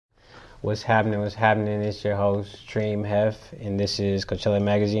What's happening? What's happening? It's your host, Dream Hef, and this is Coachella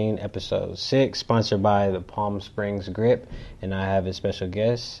Magazine, episode 6, sponsored by the Palm Springs Grip. And I have a special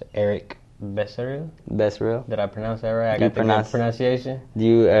guest, Eric Becerril. Becerril. Did I pronounce that right? I got the good pronunciation?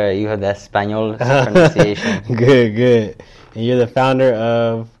 You have the Espanol pronunciation. Good. And you're the founder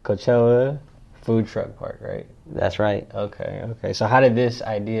of Coachella Food Truck Park, right? That's right. Okay. So how did this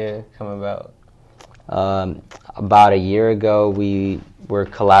idea come about? About a year ago, we were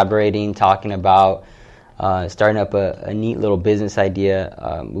collaborating, talking about starting up a neat little business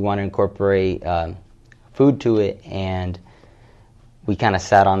idea. We want to incorporate food to it, and we kind of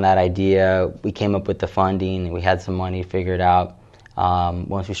sat on that idea. We came up with the funding. We had some money figured out.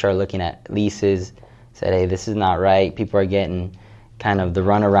 Once we started looking at leases, said, "Hey, this is not right. People are getting kind of the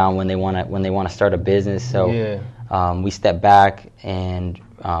runaround when they want to start a business." So we stepped back and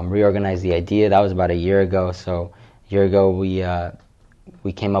reorganized the idea. That was about a year ago. So a year ago,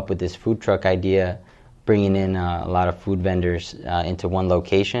 we came up with this food truck idea, bringing in a lot of food vendors into one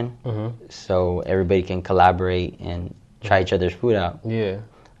location, so everybody can collaborate and try each other's food out. Yeah.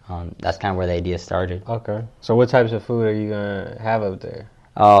 That's kind of where the idea started. Okay. So what types of food are you gonna have up there?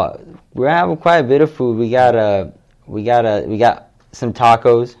 We're having quite a bit of food. We got some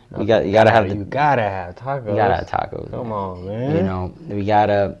tacos. You gotta have tacos. You gotta have tacos. Come on, man. You know,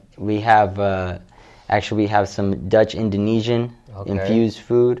 we have some Dutch Indonesian infused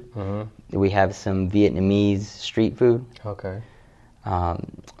food. We have some Vietnamese street food. Okay.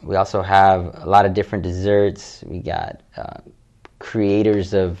 We also have a lot of different desserts. We got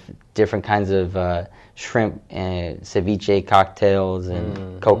creators of different kinds of shrimp and ceviche cocktails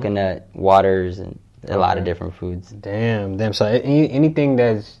and coconut waters and a lot of different foods. Damn. So anything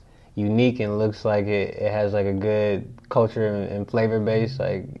that's unique and looks like it has like a good culture and flavor base,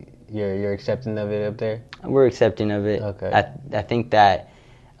 like you're accepting of it up there? We're accepting of it. Okay. I think that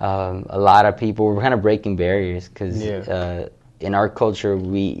a lot of people, we're kind of breaking barriers because in our culture,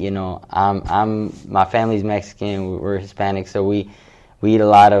 my family's Mexican, we're Hispanic, so we eat a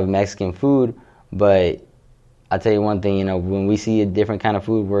lot of Mexican food, but I'll tell you one thing, when we see a different kind of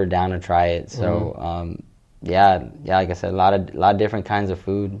food, we're down to try it. So, like I said, a lot of different kinds of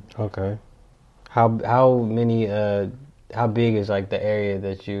food. Okay. How big is like the area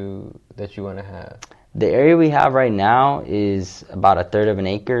that you want to have? The area we have right now is about a third of an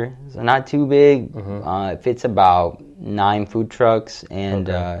acre, so not too big. It fits about 9 food trucks, and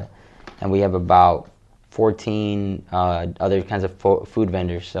we have about 14 other kinds of food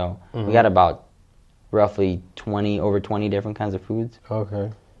vendors. So we got about roughly over 20 different kinds of foods. Okay.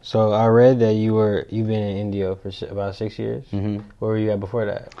 So I read that you've been in India for about 6 years. Where were you at before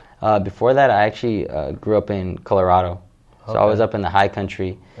that? Before that, I actually grew up in Colorado. So I was up in the high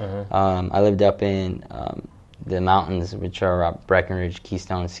country. I lived up in the mountains, which are Breckenridge,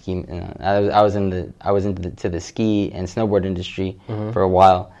 Keystone ski. I was into the ski and snowboard industry for a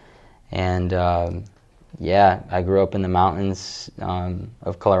while, and I grew up in the mountains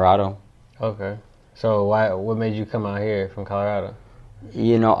of Colorado. Okay. So what made you come out here from Colorado?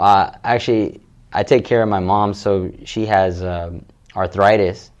 Actually, I take care of my mom, so she has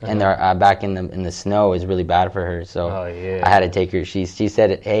arthritis, and back in the snow is really bad for her. So I had to take her. She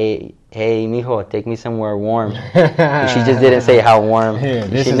said, "Hey, mijo, take me somewhere warm." She just didn't say how warm. Yeah,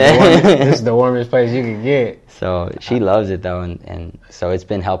 this is the warmest place you could get. So she loves it though, and so it's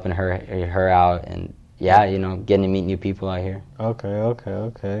been helping her out, and getting to meet new people out here.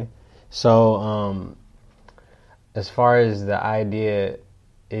 Okay. So, as far as the idea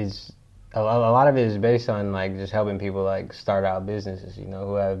is, a lot of it is based on like just helping people like start out businesses,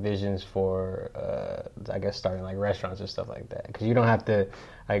 who have visions for, starting like restaurants and stuff like that. Because you don't have to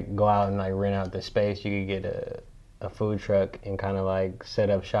like go out and like rent out the space. You could get a food truck and kind of like set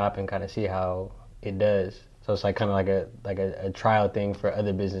up shop and kind of see how it does. So it's like kind of like a trial thing for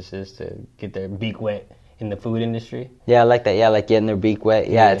other businesses to get their beak wet in the food industry. Yeah, I like that. Yeah, like getting their beak wet.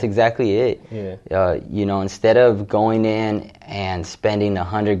 Yeah, that's exactly it. Yeah. Instead of going in and spending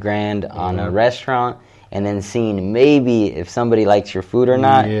 $100,000 on a restaurant and then seeing maybe if somebody likes your food or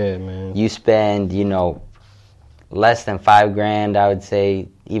not. Yeah, man. You spend, less than $5,000, I would say,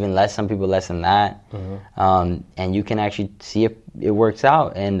 even less. Some people less than that. And you can actually see if it works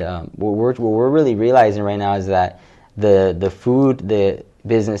out. And what we're really realizing right now is that the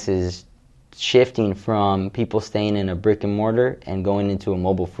business is shifting from people staying in a brick and mortar and going into a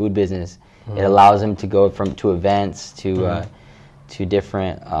mobile food business. It allows them to go to events to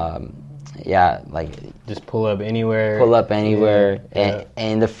different just pull up anywhere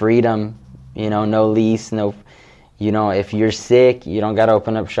and the freedom, no lease, no, if you're sick, you don't got to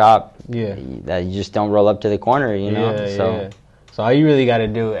open up shop. Yeah, that you just don't roll up to the corner, So all you really got to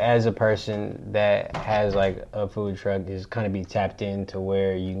do as a person that has like a food truck is kind of be tapped into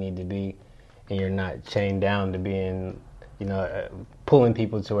where you need to be, and you're not chained down to being, pulling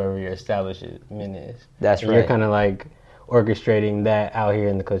people to wherever your establishment is. That's and right. You're kind of like orchestrating that out here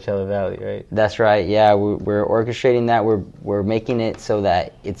in the Coachella Valley, right? That's right. Yeah, we're orchestrating that. We're making it so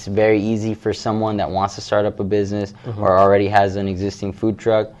that it's very easy for someone that wants to start up a business or already has an existing food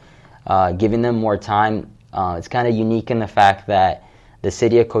truck, giving them more time. It's kind of unique in the fact that the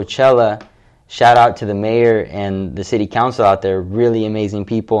city of Coachella, shout out to the mayor and the city council out there, really amazing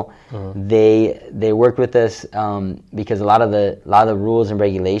people. They worked with us because a lot of the rules and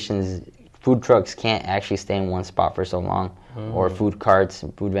regulations, food trucks can't actually stay in one spot for so long, or food carts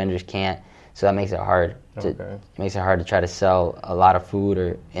and food vendors can't. So that makes it hard. It makes it hard to try to sell a lot of food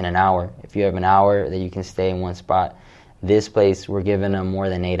or in an hour. If you have an hour that you can stay in one spot, this place we're giving them more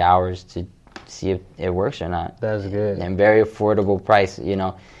than 8 hours to see if it works or not. That's good. And very affordable price.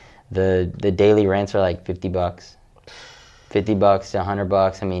 The daily rents are like $50, $50 to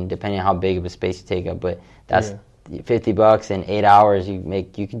 $100. I mean, depending on how big of a space you take up, but that's $50 in 8 hours.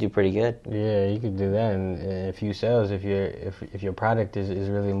 You can do pretty good. Yeah, you could do that in a few sales if your product is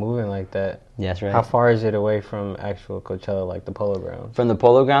really moving like that. That's right. How far is it away from actual Coachella, like the Polo Grounds? From the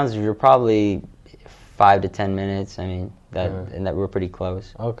Polo Grounds, you're probably 5 to 10 minutes. I mean, and that we're pretty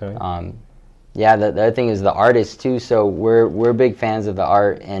close. Okay. Yeah, the other thing is the artists too. So we're big fans of the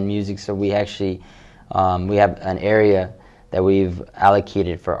art and music. So we actually we have an area that we've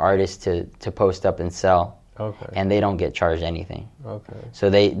allocated for artists to post up and sell. Okay. And they don't get charged anything. Okay. So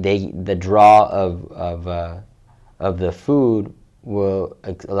the draw of the food will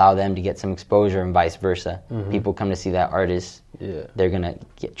allow them to get some exposure and vice versa. People come to see that artist. Yeah. They're gonna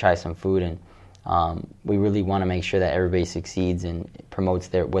try some food, and we really want to make sure that everybody succeeds and promotes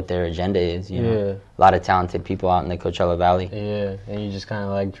what their agenda is. A lot of talented people out in the Coachella Valley. Yeah, and you just kind of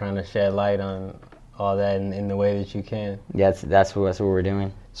like trying to shed light on all that in the way that you can. Yeah, that's what we're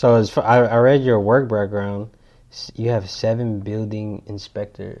doing. So I read your work background. You have 7 building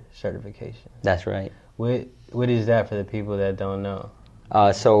inspector certifications. That's right. What is that for the people that don't know?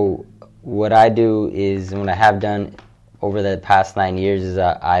 So what I do is, what I have done over the past 9 years, is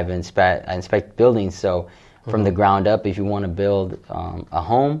I inspect buildings. So from the ground up, if you want to build a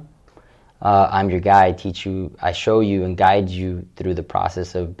home, I'm your guy. I show you and guide you through the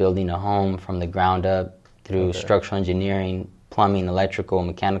process of building a home from the ground up through structural engineering, plumbing, electrical,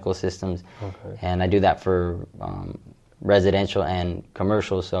 mechanical systems, and I do that for residential and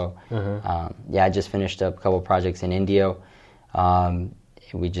commercial. So I just finished up a couple projects in Indio.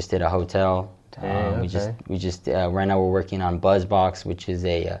 We just did a hotel. We just right now we're working on BuzzBox, which is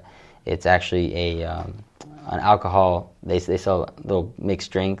it's actually an alcohol. They sell little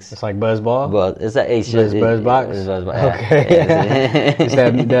mixed drinks. It's like BuzzBall. Well, it's just BuzzBox. It's BuzzBox. Okay. Yeah. It's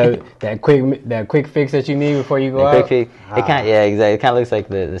that quick fix that you need before you go out. Quick fix. It exactly. It kind of looks like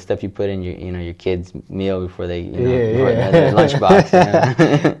the stuff you put in your kids' meal before they their lunchbox.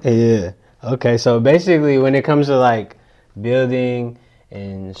 Yeah. Okay. So basically, when it comes to like building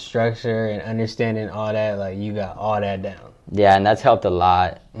and structure and understanding all that, like you got all that down. Yeah, and that's helped a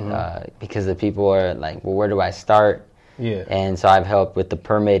lot because the people are like, well, where do I start? Yeah. And so I've helped with the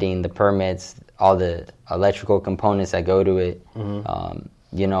permitting, the permits, all the electrical components that go to it.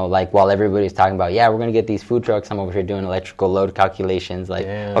 Like while everybody's talking about, we're going to get these food trucks, I'm over here doing electrical load calculations. Like,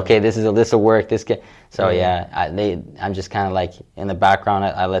 okay, this will work. I'm just kind of like in the background.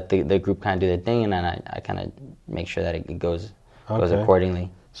 I let the group kind of do their thing, and then I kind of make sure that it goes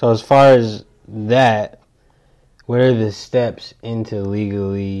accordingly. So as far as that, what are the steps into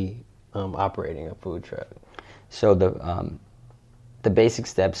legally operating a food truck? So the basic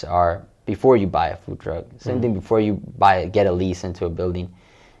steps are, before you buy a food truck, same thing before you get a lease into a building,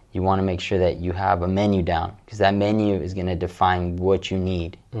 you want to make sure that you have a menu down, because that menu is going to define what you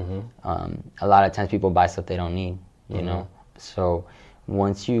need. A lot of times people buy stuff they don't need, you know. So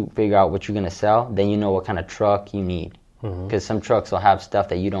once you figure out what you're going to sell, then you know what kind of truck you need, because some trucks will have stuff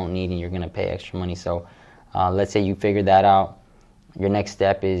that you don't need and you're going to pay extra money. So let's say you figured that out. Your next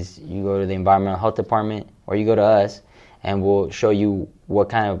step is you go to the environmental health department, or you go to us, and we'll show you what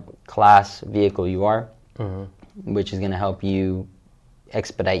kind of class vehicle you are, which is going to help you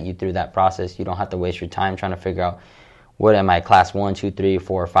expedite you through that process. You don't have to waste your time trying to figure out, what am I, class 1, 2, 3,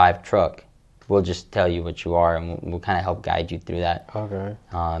 4, or 5 truck. We'll just tell you what you are, and we'll kind of help guide you through that. Okay.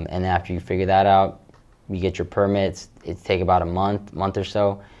 And then after you figure that out, you get your permits. It takes about a month or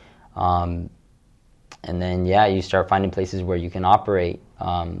so. And then, you start finding places where you can operate.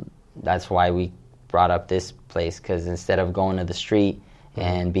 That's why we brought up this place, because instead of going to the street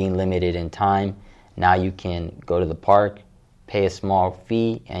and being limited in time, now you can go to the park, pay a small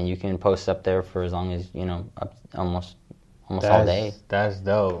fee, and you can post up there for as long as almost all day. That's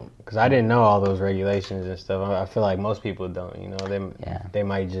dope. Because I didn't know all those regulations and stuff. I feel like most people don't. They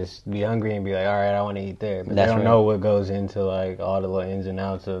might just be hungry and be like, all right, I want to eat there, but they don't know what goes into like all the little ins and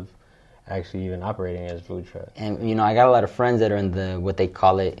outs of actually even operating as a food truck. And I got a lot of friends that are in what they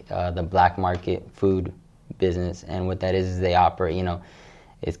call it the black market food business, and what that is they operate.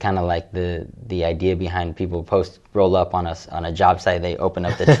 It's kind of like the idea behind people roll up on a job site. They open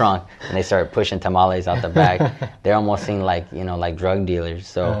up the trunk and they start pushing tamales out the back. They're almost seen like drug dealers.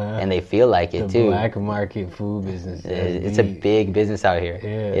 So and they feel like it too. The black market food business. It's a big business out here.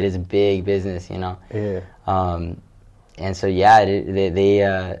 Yeah. It is a big business. Yeah. And so they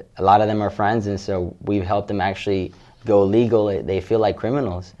a lot of them are friends, and so we've helped them actually go legal. They feel like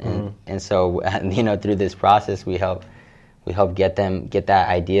criminals, and so through this process we help get that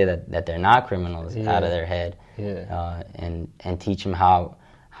idea that they're not criminals out of their head, and teach them how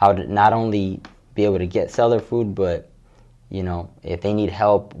to not only be able to sell their food, but if they need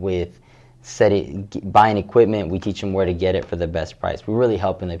help with buying equipment, we teach them where to get it for the best price. We're really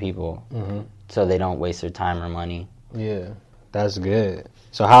helping the people so they don't waste their time or money. Yeah, that's good.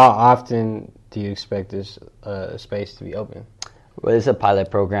 So how often do you expect this space to be open? Well, it's a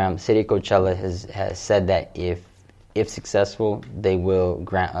pilot program. City of Coachella has said that if successful, they will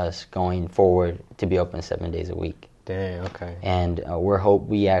grant us going forward to be open 7 days a week. Dang, okay. And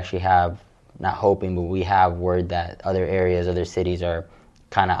we actually have, not hoping, but we have word that other areas, other cities are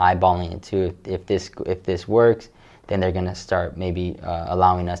kind of eyeballing it too. If this works, then they're going to start maybe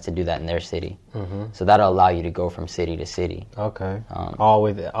allowing us to do that in their city. So that'll allow you to go from city to city. Okay. All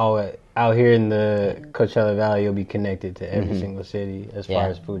out here in the Coachella Valley, you'll be connected to every single city as far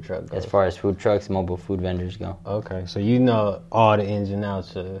as food truck goes. As far as food trucks, mobile food vendors go. Okay. So you know all the ins and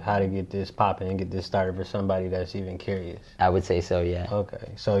outs of how to get this popping and get this started for somebody that's even curious. I would say so, yeah.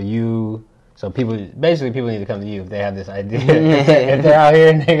 Okay. So people need to come to you if they have this idea. If they're out here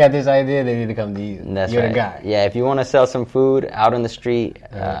and they got this idea, they need to come to you. That's You're right. the guy. Yeah, if you want to sell some food out on the street,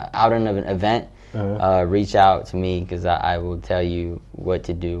 out in an event, reach out to me, because I will tell you what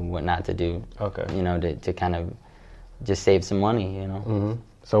to do, what not to do. Okay. To kind of just save some money.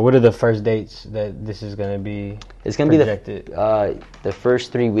 So what are the first dates that this is going to be? It's going to be projected? the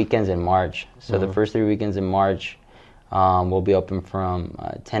first 3 weekends in March. So the first 3 weekends in March. We'll be open from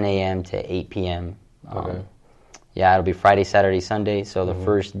 10 a.m. to 8 p.m. Okay. Yeah, it'll be Friday, Saturday, Sunday. So the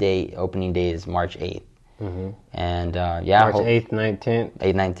first opening day is March 8th. And March 8th, 9th, 10th.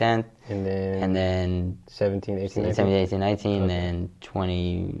 8th, 9th, 10th. And then 17, 18, 19. 17, 18, 19, and then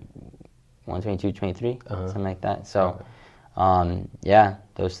 21, 22, 23, something like that. So,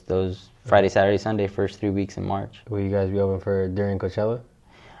 those Friday, Saturday, Sunday, first 3 weeks in March. Will you guys be open for during Coachella?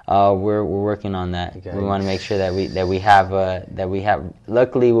 We're working on that. Okay. We want to make sure that we have.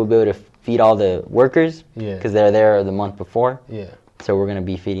 Luckily, we'll be able to feed all the workers because they're there the month before. Yeah. So we're gonna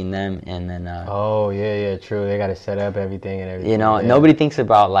be feeding them, and then. True. They gotta set up everything and everything. Nobody thinks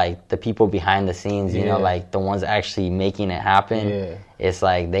about like the people behind the scenes. Like the ones actually making it happen. Yeah. It's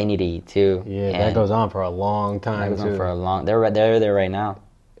like they need to eat too. Yeah, that goes on for a long time. They're there right now.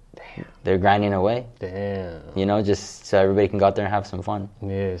 Damn. They're grinding away. Damn. Just so everybody can go out there and have some fun.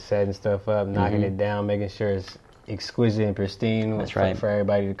 Yeah, setting stuff up, knocking it down, making sure it's exquisite and pristine. That's right. For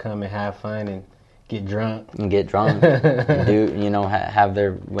everybody to come and have fun and get drunk. And have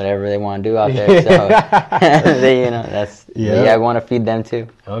their whatever they want to do out there. So I want to feed them too.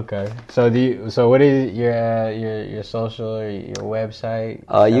 Okay. So what is your social or your website?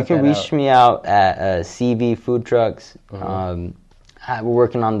 You can reach me out at CV Food Trucks. We're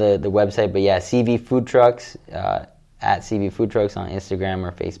working on the website, but CV Food Trucks at CV Food Trucks on Instagram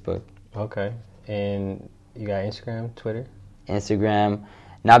or Facebook. Okay. And you got Instagram, Twitter? Instagram.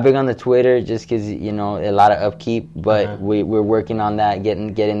 Not big on the Twitter, just because a lot of upkeep. But we're working on that,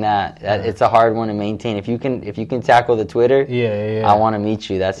 getting that. It's a hard one to maintain. If you can tackle the Twitter, I want to meet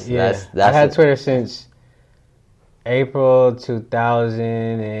you. That's I've had Twitter since April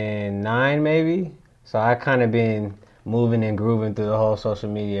 2009, maybe. So I kind of been moving and grooving through the whole social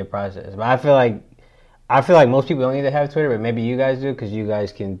media process. But I feel like most people don't need to have Twitter, but maybe you guys do, because you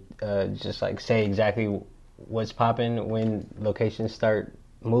guys can just like say exactly what's popping when locations start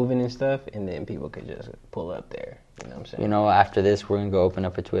moving and stuff, and then people could just pull up there. You know what I'm saying? After this, we're gonna go open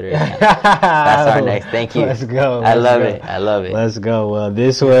up a Twitter account. That's our next. Thank you. Let's go. I love it. Let's go. Well,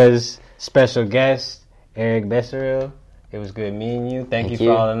 this was special guest Eric Becerril. It was good meeting you. Thank you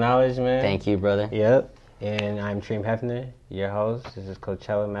for all the knowledge, man. Thank you, brother. Yep. And I'm Treem Hefner, your host. This is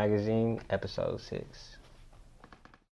Coachella Magazine, episode 6.